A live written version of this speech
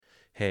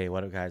Hey,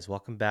 what up, guys?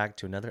 Welcome back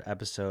to another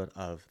episode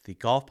of the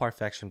Golf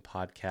Perfection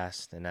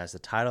Podcast. And as the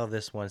title of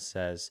this one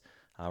says,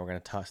 we're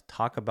going to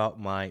talk about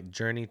my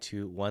journey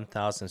to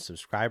 1,000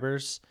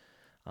 subscribers.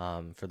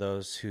 For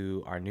those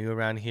who are new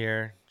around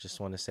here, just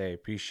want to say I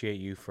appreciate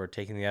you for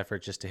taking the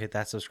effort just to hit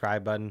that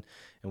subscribe button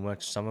and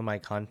watch some of my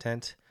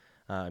content.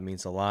 It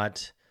means a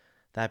lot.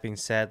 That being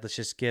said, let's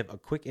just give a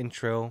quick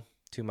intro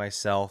to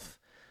myself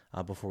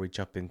before we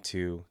jump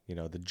into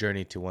the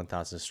journey to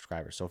 1,000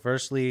 subscribers. So,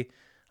 firstly,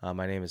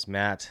 my name is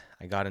Matt.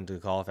 I got into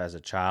golf as a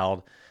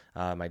child.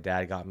 My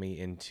dad got me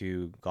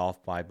into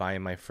golf by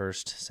buying my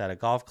first set of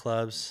golf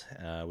clubs.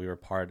 We were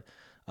part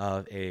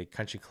of a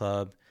country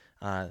club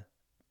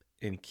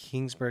in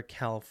Kingsburg,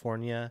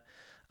 California.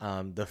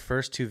 The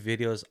first two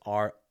videos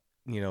are,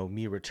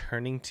 me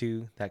returning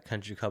to that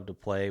country club to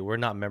play. We're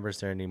not members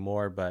there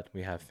anymore, but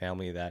we have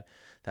family that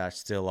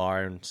still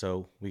are, and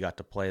so we got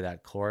to play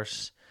that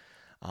course.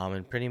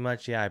 And pretty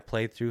much, I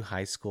played through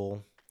high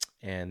school,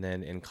 and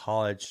then in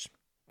college,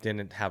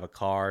 didn't have a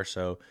car,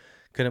 so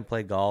couldn't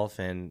play golf.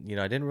 And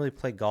I didn't really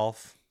play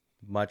golf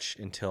much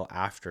until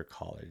after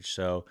college.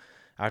 So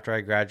after I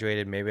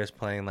graduated, maybe I was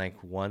playing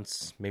like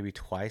once, maybe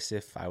twice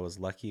if I was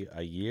lucky,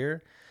 a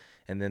year.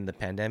 And then the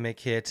pandemic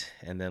hit,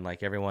 and then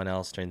like everyone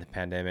else during the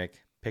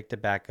pandemic, picked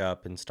it back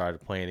up and started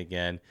playing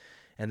again.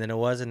 And then it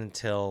wasn't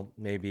until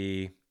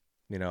maybe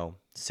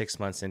 6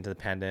 months into the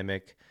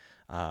pandemic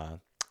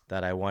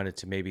that I wanted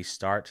to maybe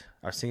start.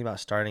 I was thinking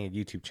about starting a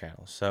YouTube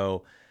channel.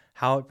 So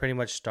how it pretty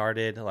much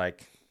started,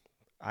 like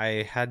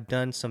I had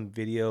done some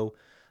video,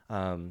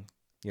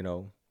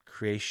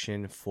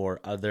 creation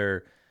for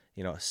other,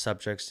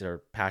 subjects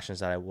or passions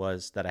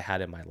that I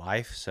had in my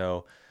life.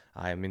 So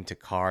I'm into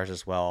cars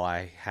as well.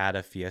 I had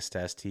a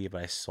Fiesta ST,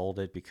 but I sold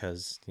it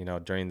because,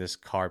 during this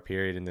car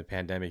period in the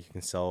pandemic, you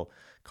can sell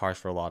cars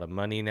for a lot of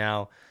money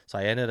now. So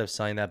I ended up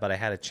selling that, but I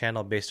had a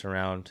channel based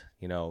around,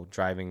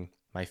 driving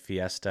my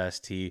Fiesta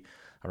ST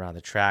around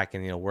the track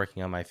and,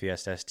 working on my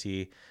Fiesta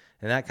ST.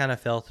 And that kind of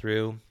fell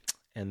through.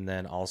 And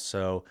then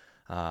also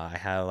I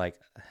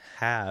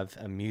have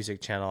a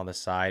music channel on the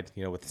side,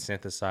 with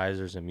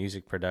synthesizers and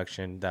music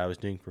production that I was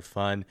doing for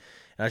fun. And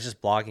I was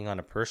just blogging on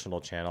a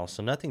personal channel.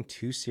 So nothing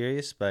too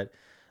serious, but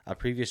a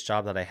previous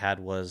job that I had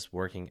was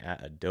working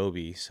at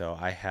Adobe. So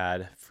I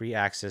had free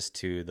access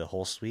to the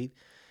whole suite.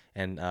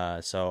 And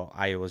so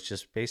I was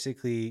just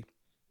basically,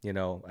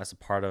 as a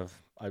part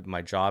of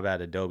my job at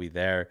Adobe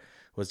there,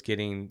 was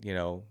getting,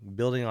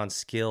 building on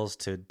skills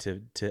to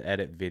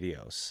edit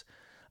videos.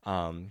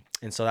 And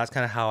so that's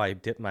kind of how I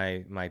dipped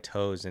my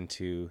toes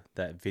into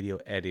that video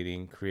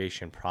editing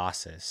creation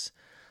process.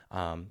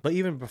 But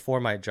even before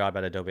my job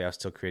at Adobe, I was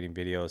still creating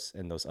videos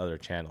in those other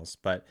channels.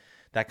 But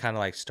that kind of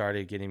like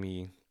started getting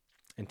me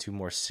into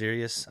more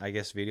serious, I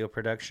guess, video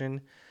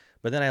production.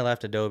 But then I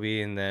left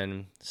Adobe and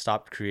then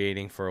stopped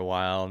creating for a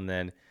while. And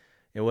then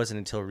it wasn't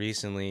until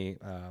recently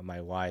my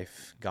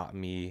wife got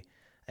me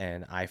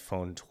an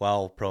iPhone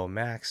 12 Pro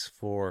Max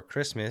for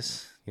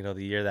Christmas,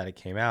 the year that it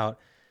came out.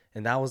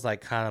 And that was like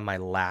kind of my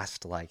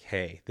last, like,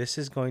 hey, this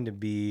is going to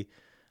be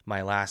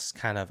my last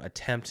kind of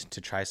attempt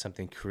to try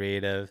something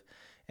creative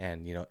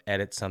and,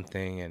 edit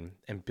something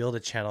and build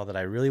a channel that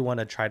I really want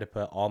to try to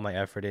put all my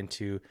effort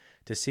into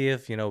to see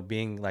if,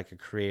 being like a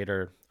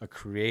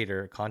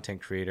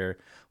content creator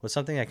was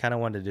something I kind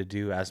of wanted to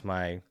do as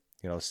my,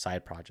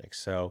 side project.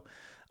 So,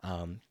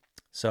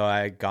 so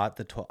I got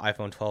the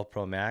iPhone 12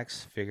 Pro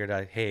Max, figured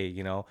out, hey,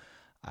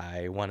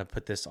 I want to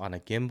put this on a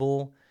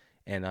gimbal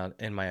and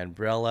in my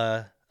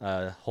umbrella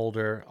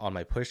holder on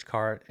my push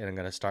cart, and I'm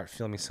going to start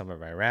filming some of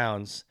my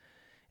rounds.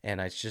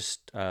 And I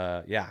just,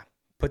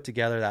 put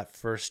together that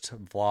first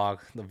vlog,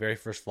 the very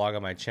first vlog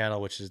on my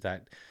channel, which is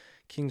that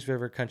Kings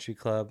River Country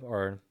Club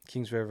round,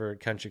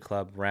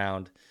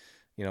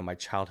 my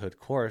childhood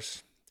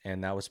course.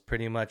 And that was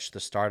pretty much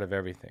the start of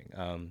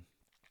everything.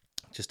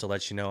 Just to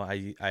let you know,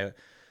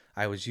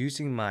 I was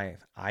using my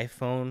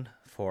iPhone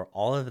for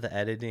all of the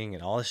editing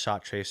and all the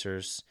shot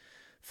tracers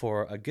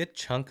for a good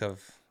chunk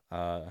of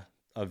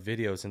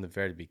videos in the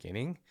very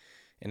beginning,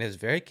 and it's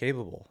very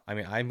capable. I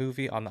mean,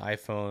 iMovie on the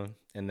iPhone,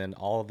 and then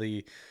all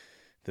the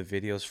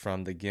videos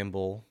from the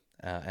gimbal,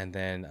 and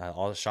then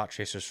all the shot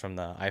tracers from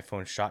the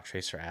iPhone shot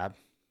tracer app.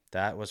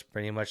 That was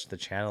pretty much the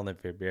channel in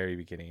the very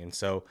beginning. And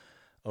so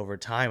over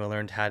time, I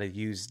learned how to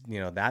use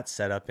that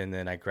setup, and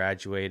then I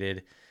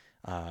graduated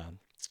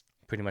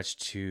pretty much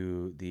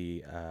to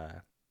the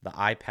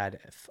iPad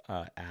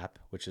app,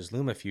 which is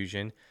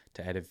LumaFusion,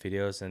 to edit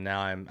videos. And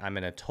now I'm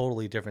in a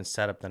totally different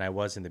setup than I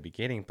was in the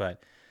beginning.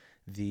 But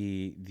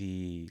the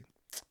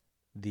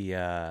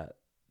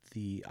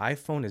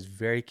iPhone is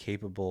very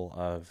capable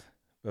of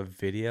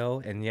video,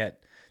 and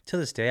yet to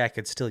this day I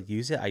could still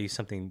use it. I use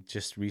something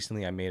just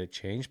recently. I made a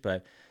change,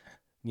 but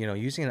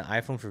using an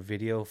iPhone for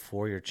video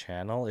for your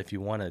channel, if you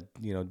want to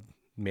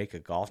make a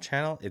golf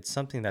channel, it's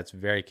something that's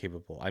very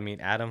capable. I mean,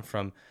 Adam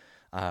from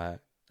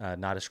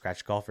Not a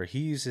Scratch Golfer, he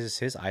uses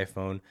his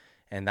iPhone,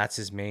 and that's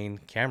his main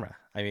camera.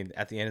 I mean,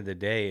 at the end of the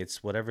day,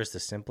 it's whatever's the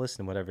simplest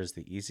and whatever's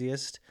the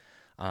easiest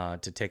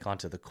to take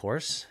onto the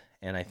course.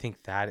 And I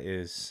think that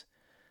is,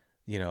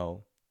 you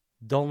know,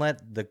 don't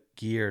let the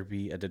gear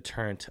be a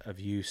deterrent of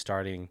you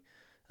starting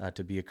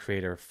to be a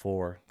creator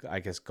for, I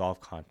guess, golf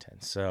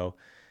content. So,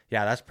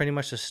 yeah, that's pretty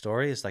much the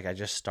story. It's like I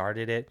just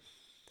started it,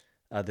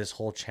 this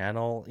whole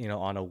channel,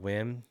 on a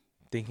whim,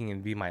 thinking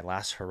it'd be my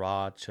last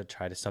hurrah to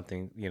try to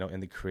something, in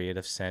the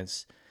creative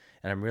sense.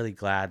 And I'm really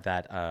glad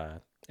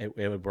that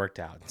it worked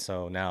out.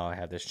 So now I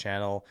have this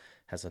channel,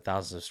 has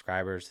 1,000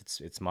 subscribers.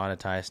 It's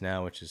monetized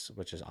now, which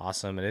is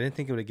awesome. And I didn't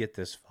think it would get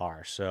this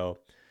far. So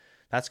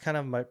that's kind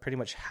of pretty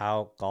much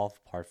how Golf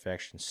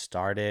Perfection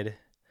started.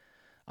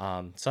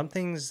 Some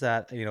things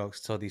that,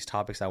 so these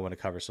topics I want to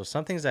cover. So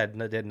some things that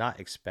I did not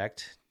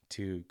expect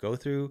to go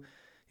through,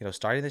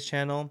 starting this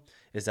channel,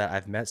 is that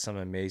I've met some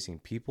amazing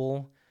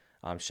people.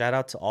 Shout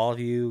out to all of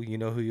you, you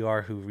know who you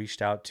are, who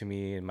reached out to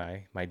me in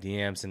my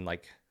DMs and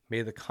like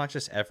made the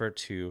conscious effort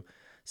to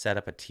set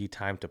up a tea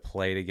time to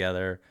play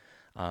together.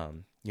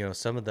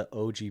 Some of the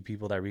OG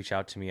people that reach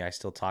out to me, I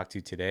still talk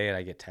to today, and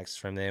I get texts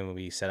from them when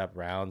we set up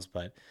rounds,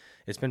 but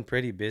it's been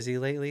pretty busy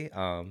lately.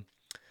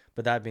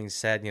 But that being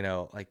said,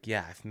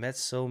 I've met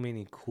so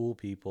many cool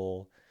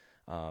people,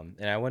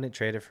 and I wouldn't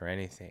trade it for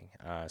anything.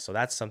 So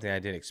that's something I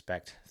didn't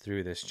expect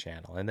through this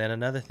channel. And then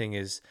another thing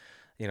is,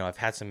 I've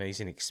had some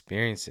amazing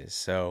experiences.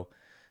 So,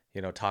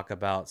 talk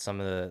about some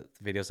of the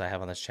videos I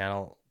have on this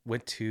channel.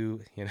 Went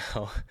to,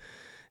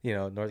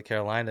 North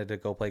Carolina to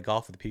go play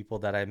golf with the people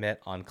that I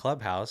met on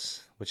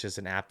Clubhouse, which is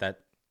an app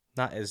that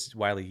not as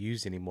widely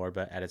used anymore,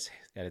 but at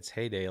its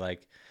heyday,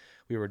 like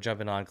we were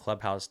jumping on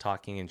Clubhouse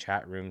talking in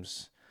chat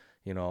rooms,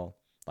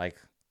 like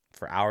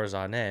for hours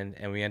on end,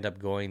 and we end up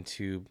going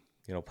to,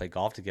 play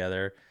golf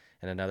together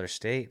in another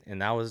state. And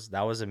that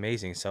was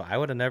amazing. So I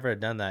would have never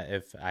done that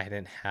if I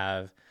didn't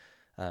have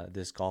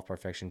this Golf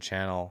Perfection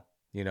channel,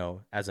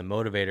 as a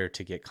motivator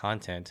to get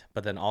content,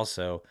 but then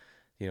also,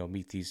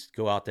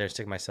 go out there,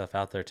 stick myself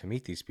out there to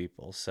meet these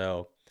people.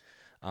 So,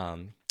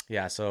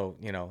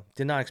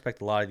 did not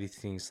expect a lot of these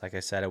things. Like I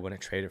said, I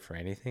wouldn't trade it for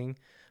anything,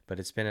 but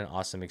it's been an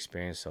awesome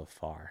experience so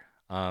far.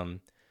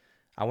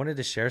 I wanted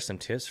to share some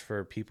tips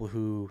for people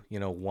who,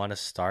 want to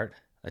start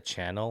a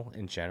channel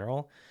in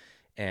general.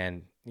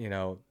 And,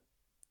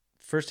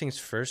 first things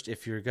first,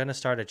 if you're going to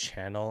start a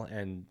channel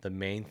and the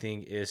main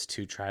thing is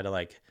to try to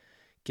like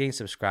gain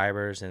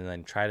subscribers and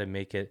then try to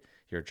make it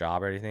your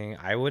job or anything,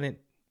 I wouldn't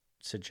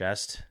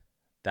suggest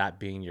that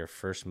being your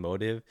first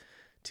motive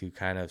to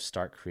kind of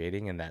start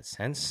creating in that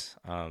sense.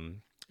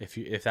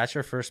 If that's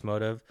your first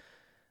motive,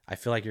 I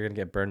feel like you're going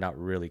to get burned out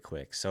really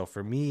quick. So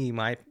for me,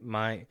 my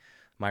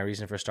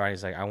reason for starting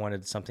is like I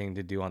wanted something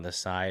to do on the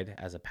side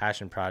as a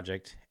passion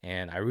project,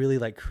 and I really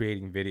like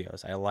creating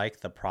videos. I like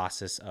the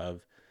process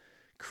of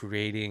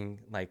creating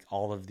like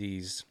all of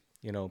these,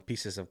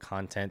 pieces of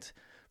content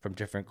from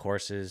different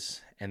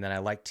courses, and then I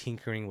like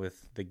tinkering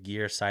with the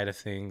gear side of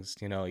things,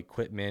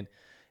 equipment,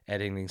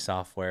 editing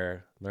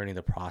software, learning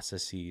the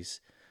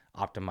processes,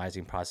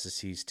 optimizing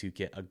processes to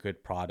get a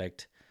good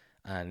product.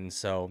 And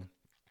so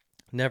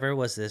never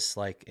was this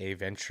like a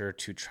venture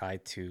to try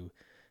to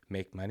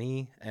make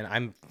money. And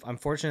I'm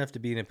fortunate enough to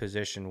be in a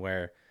position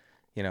where,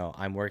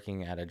 I'm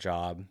working at a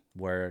job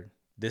where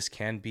this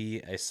can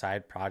be a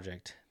side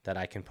project that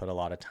I can put a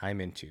lot of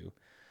time into.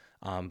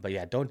 But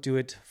yeah, don't do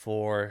it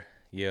for,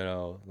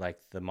 like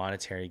the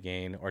monetary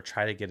gain, or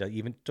try to get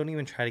don't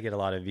even try to get a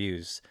lot of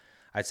views.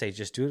 I'd say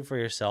just do it for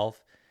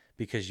yourself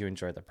because you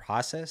enjoy the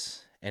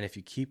process. And if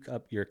you keep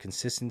up your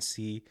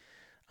consistency,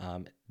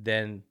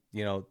 then,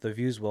 the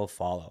views will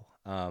follow.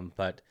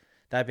 But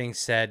that being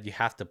said, you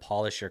have to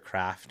polish your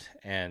craft,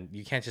 and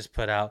you can't just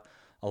put out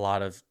a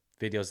lot of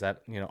videos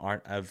that,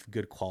 aren't of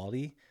good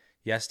quality.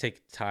 Yes,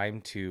 take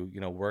time to,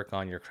 work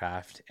on your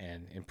craft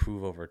and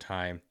improve over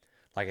time.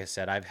 Like I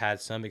said, I've had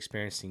some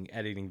experience in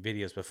editing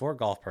videos before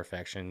Golf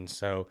Perfection.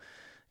 So,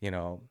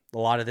 a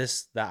lot of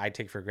this that I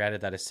take for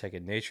granted that is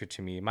second nature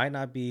to me might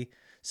not be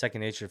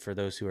second nature for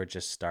those who are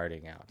just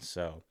starting out.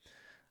 So,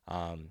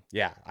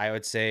 I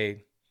would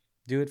say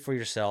do it for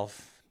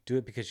yourself. Do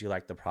it because you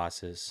like the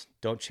process.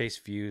 Don't chase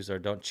views or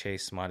don't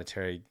chase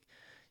monetary,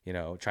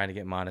 trying to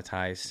get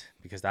monetized,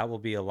 because that will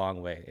be a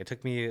long way. It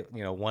took me,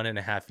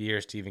 1.5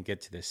 years to even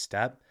get to this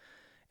step.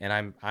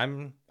 And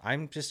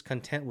I'm just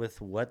content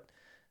with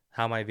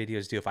how my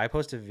videos do. If I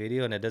post a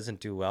video and it doesn't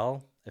do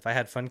well, if I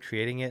had fun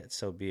creating it,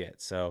 so be it.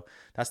 So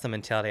that's the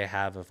mentality I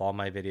have of all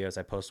my videos.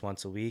 I post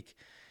once a week.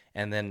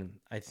 And then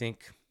I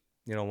think,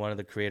 one of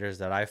the creators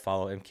that I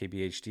follow,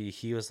 MKBHD,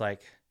 he was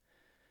like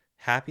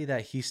happy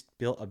that he's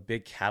built a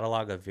big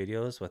catalog of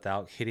videos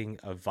without hitting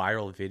a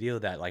viral video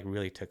that like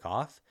really took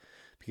off,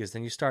 because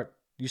then you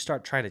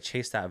start trying to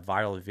chase that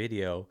viral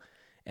video,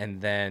 and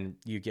then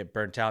you get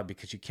burnt out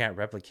because you can't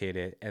replicate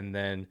it. And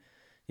then,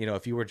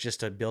 if you were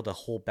just to build a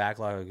whole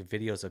backlog of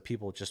videos of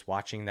people just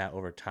watching that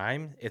over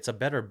time, it's a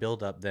better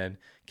build up than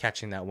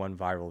catching that one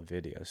viral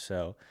video.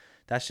 So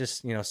that's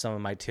just, some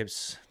of my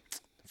tips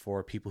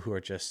for people who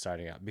are just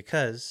starting out.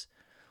 Because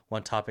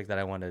one topic that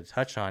I wanted to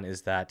touch on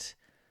is that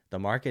the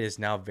market is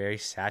now very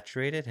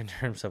saturated in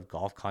terms of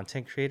golf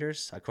content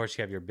creators. Of course,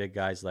 you have your big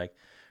guys like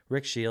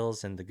Rick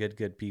Shields and the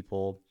good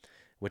people,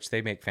 which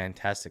they make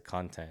fantastic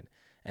content.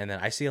 And then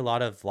I see a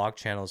lot of vlog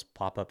channels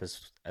pop up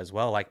as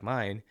well, like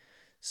mine.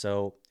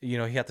 So, you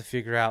know, you have to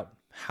figure out,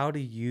 how do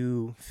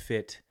you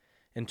fit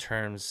in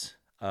terms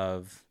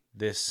of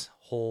this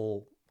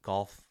whole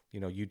golf, you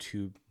know,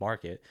 YouTube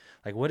market?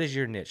 Like, what is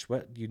your niche?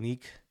 What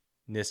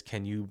uniqueness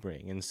can you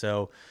bring? And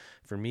so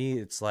for me,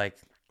 it's like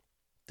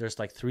there's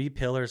like three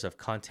pillars of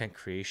content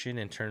creation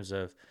in terms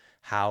of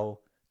how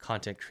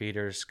content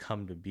creators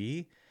come to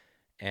be.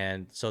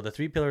 And so the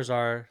three pillars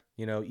are,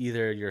 you know,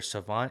 either you're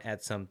savant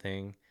at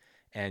something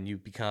and you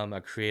become a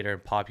creator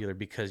and popular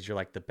because you're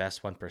like the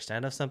best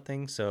 1% of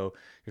something. So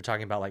you're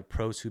talking about like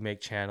pros who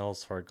make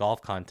channels for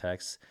golf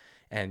context,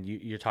 and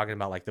you're talking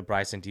about like the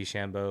Bryson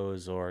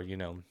DeChambeaus, or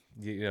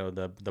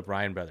the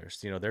Bryan brothers.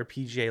 You know, they're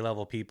PGA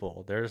level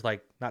people. There's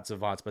like not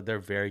savants, but they're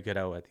very good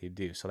at what they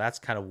do. So that's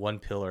kind of one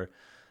pillar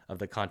of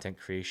the content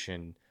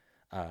creation,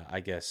 I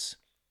guess,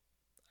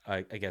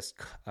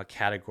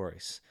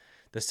 categories.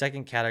 The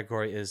second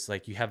category is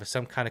like you have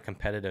some kind of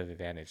competitive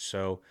advantage.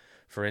 So,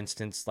 for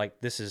instance, like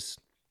this is,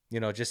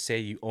 you know, just say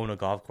you own a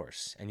golf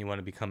course and you want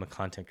to become a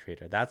content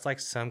creator. That's like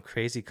some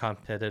crazy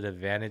competitive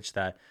advantage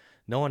that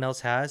no one else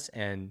has,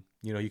 and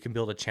you know, you can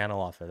build a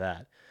channel off of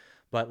that.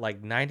 But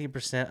like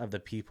 90% of the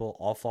people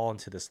all fall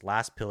into this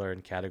last pillar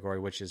and category,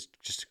 which is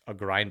just a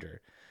grinder.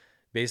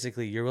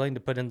 Basically, you're willing to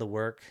put in the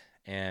work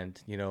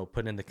and, you know,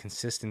 put in the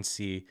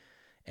consistency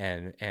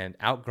and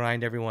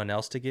outgrind everyone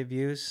else to get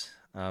views.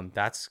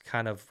 That's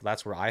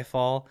where I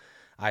fall.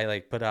 I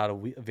like put out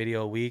a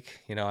video a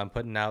week. You know, I'm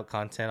putting out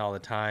content all the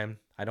time.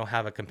 I don't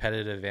have a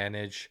competitive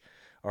advantage,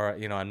 or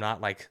you know, I'm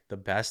not like the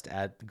best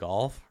at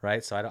golf,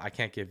 right? So I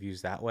can't get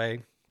views that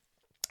way.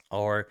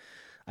 Or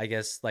I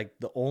guess like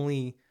the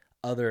only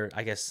other,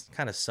 I guess,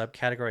 kind of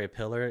subcategory of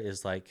pillar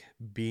is like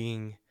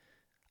being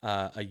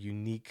a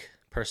unique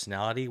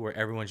personality where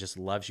everyone just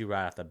loves you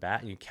right off the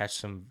bat, and you catch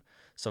some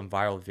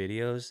viral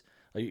videos.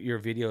 Your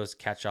videos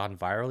catch on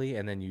virally,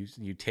 and then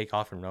you take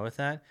off and run with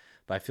that.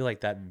 But I feel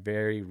like that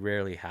very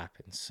rarely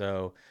happens.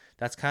 So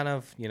that's kind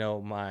of, you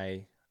know,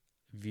 my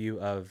view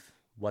of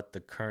what the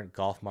current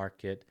golf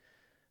market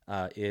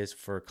is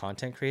for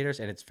content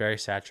creators, and it's very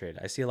saturated.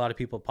 I see a lot of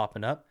people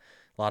popping up,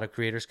 a lot of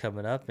creators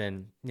coming up,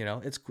 and you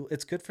know, it's cool.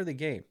 It's good for the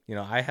game. You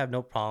know, I have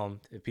no problem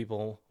if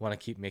people want to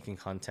keep making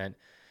content.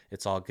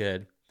 It's all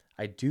good.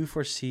 I do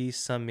foresee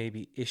some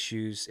maybe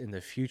issues in the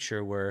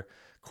future where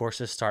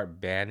courses start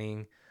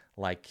banning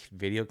like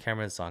video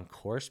cameras on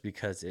course,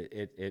 because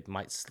it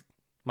might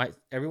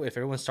if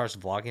everyone starts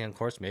vlogging on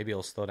course, maybe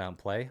it'll slow down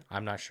play.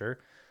 I'm not sure.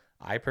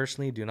 I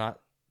personally do not.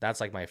 That's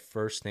like my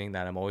first thing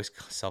that I'm always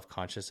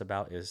self-conscious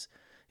about is,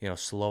 you know,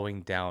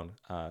 slowing down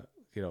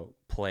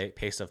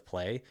pace of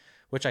play,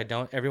 which I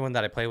don't. Everyone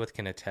that I play with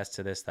can attest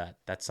to this, that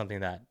that's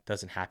something that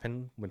doesn't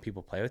happen when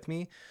people play with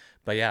me.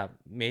 But yeah,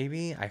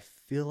 maybe I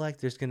feel like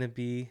there's going to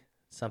be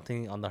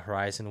something on the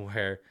horizon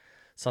where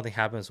something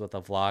happens with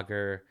a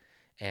vlogger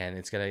and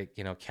it's going to,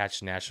 you know,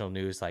 catch national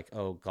news, like,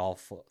 oh,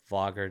 golf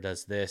vlogger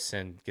does this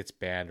and gets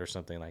banned or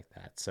something like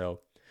that.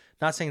 So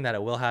not saying that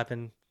it will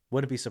happen.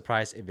 Wouldn't be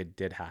surprised if it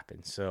did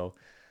happen. So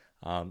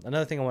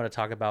another thing I want to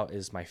talk about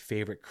is my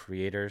favorite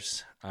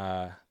creators.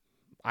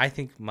 I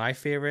think my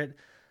favorite,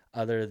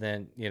 other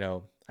than, you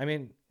know, I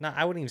mean, not,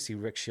 I wouldn't even see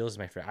Rick Shields as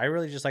my favorite. I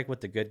really just like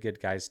what the good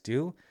guys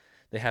do.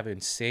 They have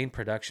insane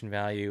production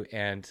value.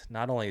 And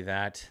not only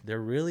that, they're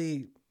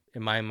really,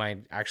 in my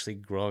mind, actually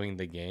growing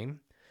the game.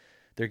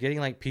 They're getting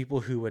like people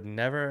who would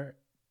never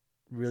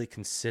really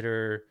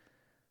consider,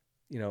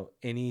 you know,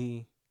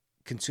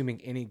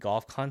 consuming any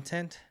golf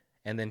content,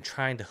 and then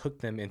trying to hook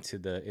them into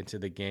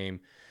the game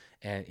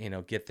and, you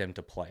know, get them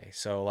to play.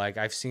 So like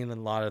I've seen a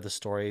lot of the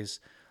stories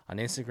on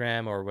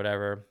Instagram or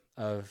whatever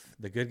of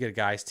the good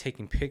guys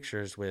taking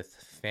pictures with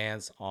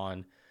fans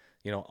on,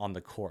 you know, on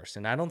the course.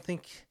 And I don't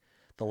think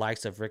the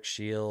likes of Rick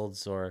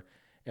Shields or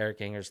Eric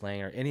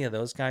Angerslang or any of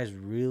those guys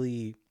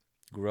really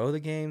grow the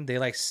game. They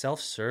like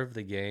self-serve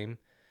the game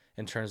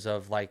in terms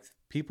of like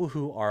people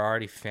who are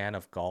already a fan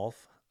of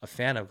golf,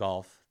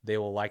 they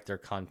will like their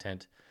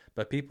content.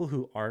 But people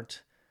who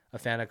aren't a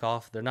fan of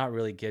golf, they're not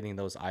really getting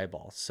those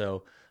eyeballs.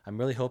 So I'm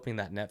really hoping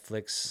that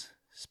Netflix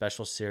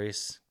special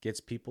series gets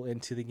people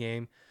into the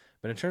game.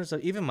 But in terms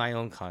of even my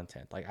own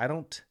content, like I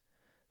don't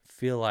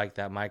feel like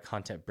that my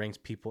content brings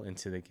people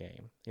into the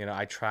game. You know,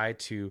 I try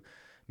to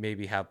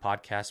maybe have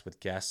podcasts with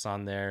guests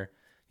on there,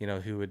 you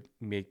know, who would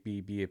maybe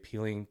be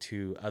appealing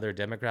to other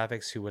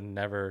demographics who would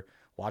never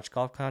watch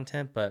golf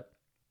content, but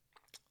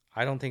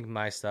I don't think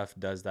my stuff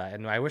does that.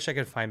 And I wish I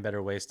could find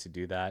better ways to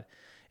do that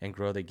and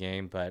grow the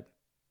game. But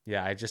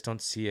yeah, I just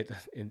don't see it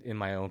in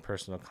my own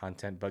personal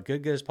content. But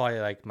Good is probably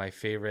like my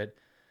favorite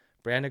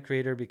brand of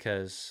creator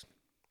because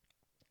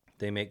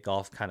they make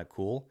golf kind of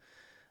cool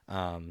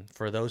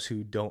for those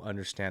who don't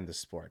understand the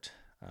sport.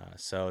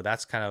 So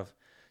that's kind of,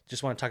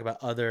 just want to talk about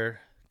other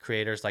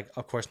creators. Like,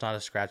 of course, Not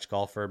a Scratch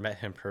Golfer, met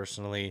him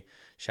personally.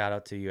 Shout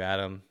out to you,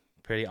 Adam.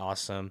 Pretty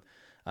awesome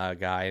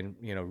guy, and,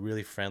 you know,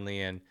 really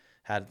friendly, and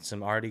had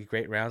some already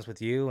great rounds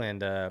with you.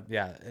 And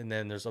yeah, and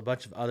then there's a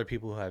bunch of other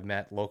people who I've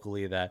met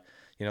locally that,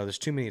 you know, there's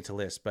too many to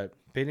list, but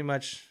pretty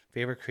much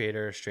favorite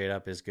creator straight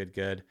up is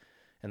Good.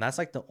 And that's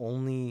like the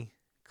only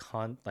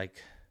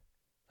like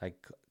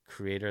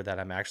creator that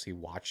I'm actually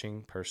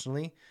watching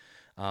personally.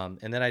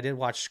 And then I did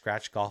watch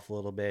Scratch Golf a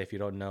little bit. If you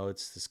don't know,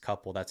 it's this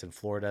couple that's in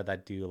Florida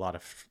that do a lot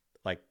of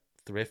like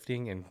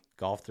thrifting in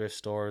golf thrift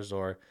stores,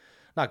 or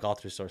not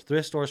golf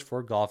thrift stores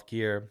for golf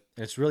gear.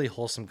 And it's really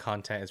wholesome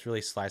content. It's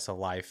really slice of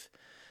life.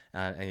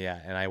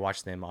 And I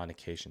watch them on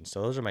occasion.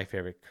 So those are my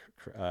favorite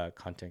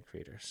content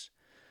creators.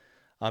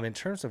 In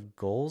terms of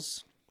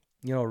goals,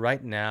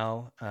 right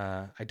now,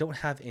 I don't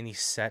have any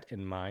set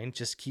in mind.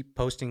 Just keep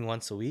posting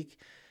once a week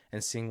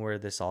and seeing where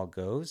this all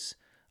goes.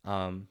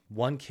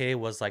 1K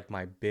was like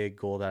my big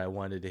goal that I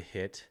wanted to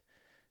hit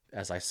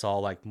as I saw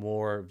like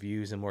more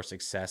views and more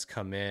success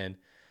come in.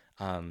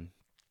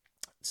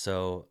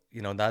 So,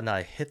 now that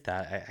I hit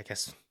that,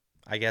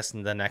 I guess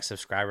the next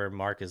subscriber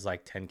mark is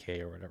like 10K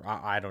or whatever.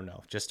 I don't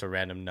know, just a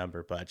random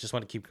number, but just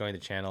want to keep growing the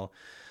channel.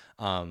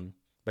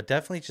 But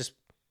definitely just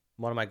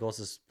one of my goals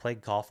is play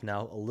golf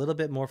now a little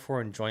bit more for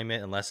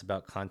enjoyment and less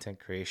about content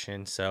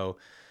creation. So,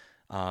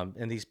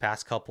 in these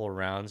past couple of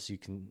rounds,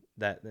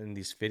 in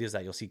these videos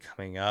that you'll see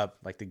coming up,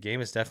 like the game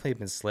has definitely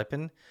been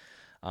slipping.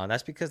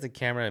 That's because the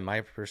camera, in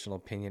my personal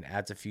opinion,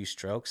 adds a few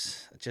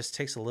strokes. It just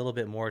takes a little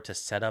bit more to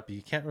set up.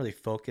 You can't really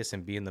focus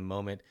and be in the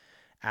moment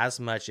as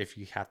much if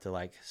you have to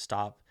like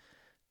stop,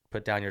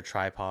 put down your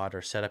tripod,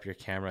 or set up your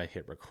camera and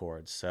hit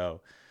record.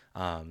 So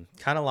kind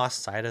of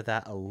lost sight of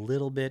that a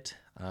little bit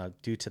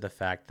due to the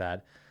fact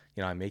that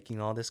I'm making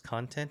all this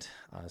content.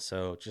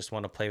 So just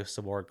want to play with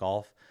some more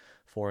golf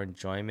for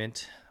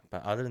enjoyment.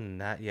 But other than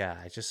that,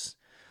 I just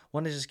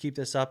want to just keep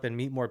this up and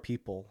meet more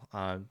people.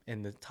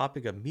 And the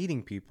topic of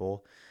meeting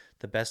people,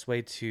 the best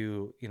way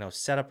to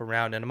set up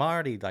around, and I'm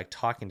already like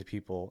talking to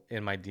people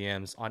in my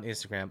DMs on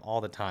Instagram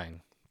all the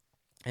time.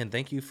 And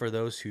thank you for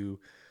those who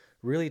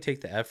really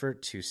take the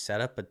effort to set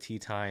up a tee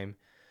time,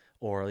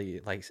 or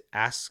like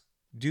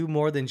do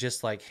more than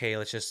just like, hey,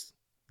 let's just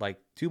like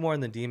do more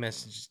in the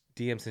DMs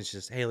than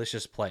just, hey, let's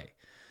just play.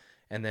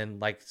 And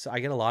then so I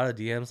get a lot of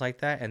DMs like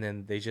that, and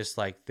then they just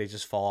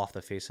fall off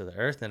the face of the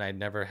earth, and I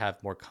never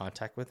have more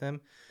contact with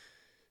them.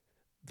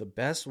 The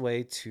best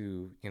way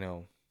to,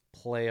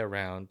 play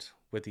around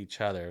with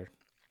each other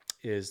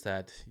is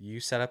that you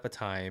set up a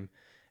time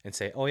and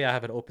say, oh yeah, I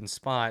have an open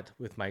spot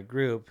with my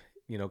group,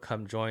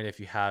 come join if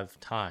you have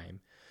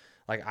time.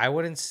 Like, I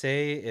wouldn't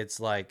say it's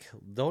like,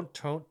 don't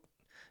try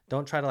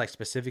to like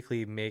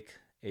specifically make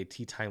a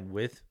tee time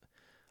with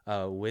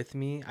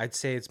me. I'd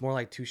say it's more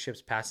like two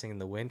ships passing in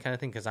the wind kind of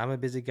thing, because I'm a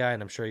busy guy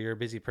and I'm sure you're a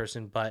busy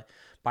person. But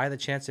by the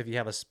chance, if you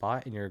have a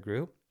spot in your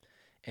group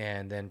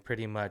and then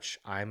pretty much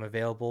I'm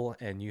available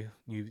and you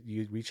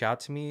reach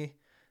out to me,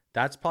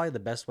 that's probably the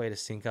best way to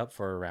sync up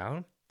for a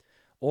round.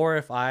 Or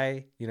if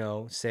I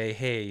say,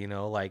 hey,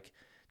 like,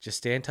 just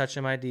stay in touch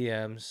in my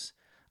DMs.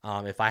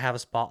 If I have a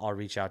spot, I'll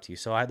reach out to you.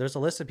 So there's a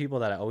list of people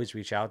that I always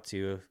reach out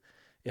to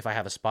if I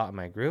have a spot in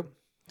my group.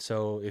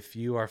 So if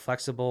you are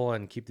flexible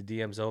and keep the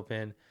DMs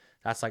open,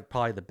 that's like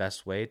probably the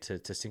best way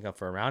to sync up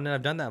for a round. And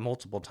I've done that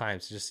multiple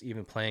times, just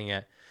even playing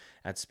at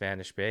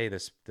Spanish Bay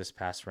this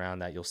past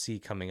round that you'll see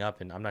coming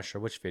up. And I'm not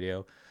sure which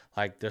video.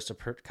 Like, there's a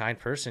kind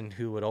person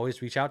who would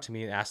always reach out to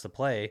me and ask to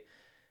play.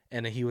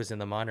 And he was in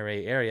the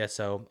Monterey area,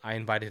 so I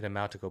invited him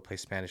out to go play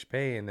Spanish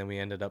Bay, and then we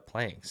ended up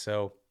playing.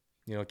 So,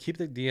 keep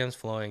the DMs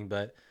flowing,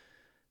 but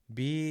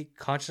be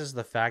conscious of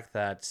the fact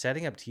that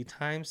setting up tee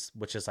times,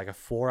 which is like a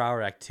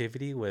 4-hour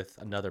activity with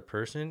another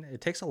person, it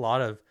takes a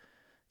lot of,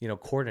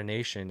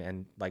 coordination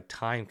and like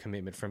time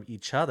commitment from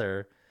each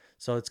other.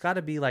 So it's got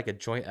to be like a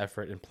joint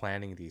effort in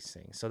planning these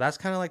things. So that's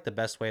kind of like the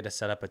best way to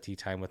set up a tee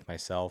time with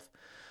myself.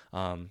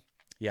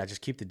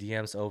 Just keep the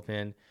DMs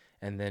open.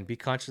 And then be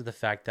conscious of the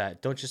fact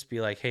that don't just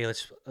be like, hey,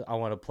 I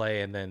want to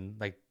play, and then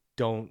like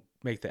don't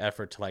make the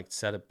effort to like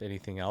set up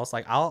anything else.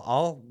 Like,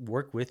 I'll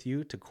work with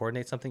you to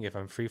coordinate something if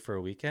I'm free for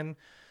a weekend.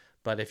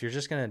 But if you're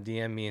just gonna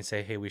DM me and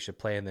say, hey, we should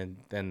play, and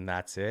then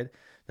that's it,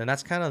 then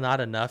that's kind of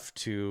not enough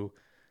to,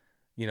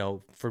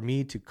 for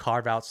me to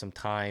carve out some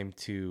time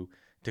to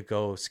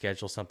go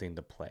schedule something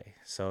to play.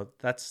 So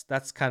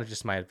that's kind of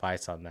just my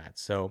advice on that.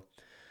 So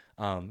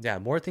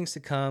more things to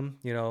come,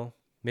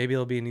 Maybe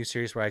it'll be a new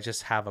series where I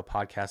just have a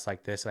podcast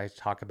like this and I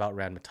talk about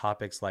random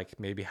topics, like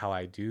maybe how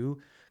I do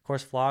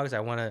course vlogs.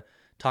 I want to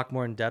talk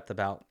more in depth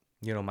about,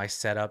 my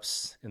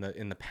setups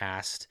in the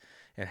past,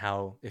 and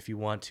how, if you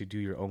want to do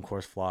your own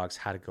course vlogs,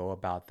 how to go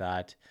about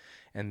that.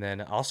 And then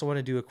I also want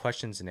to do a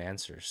questions and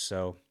answers.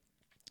 So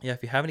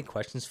if you have any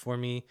questions for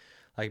me,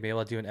 like maybe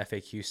I'll do an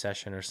FAQ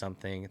session or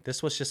something.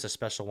 This was just a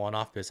special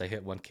one-off because I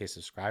hit 1K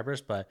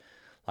subscribers. But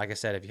like I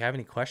said, if you have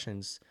any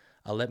questions,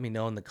 let me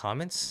know in the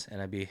comments,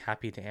 and I'd be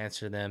happy to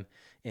answer them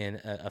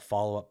in a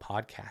follow-up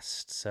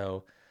podcast.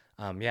 So,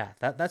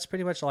 that's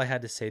pretty much all I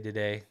had to say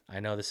today. I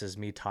know this is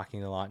me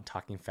talking a lot and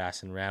talking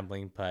fast and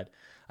rambling, but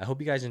I hope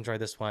you guys enjoyed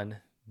this one.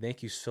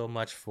 Thank you so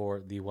much for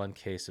the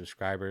 1K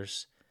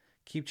subscribers.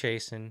 Keep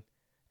chasing,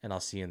 and I'll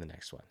see you in the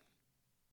next one.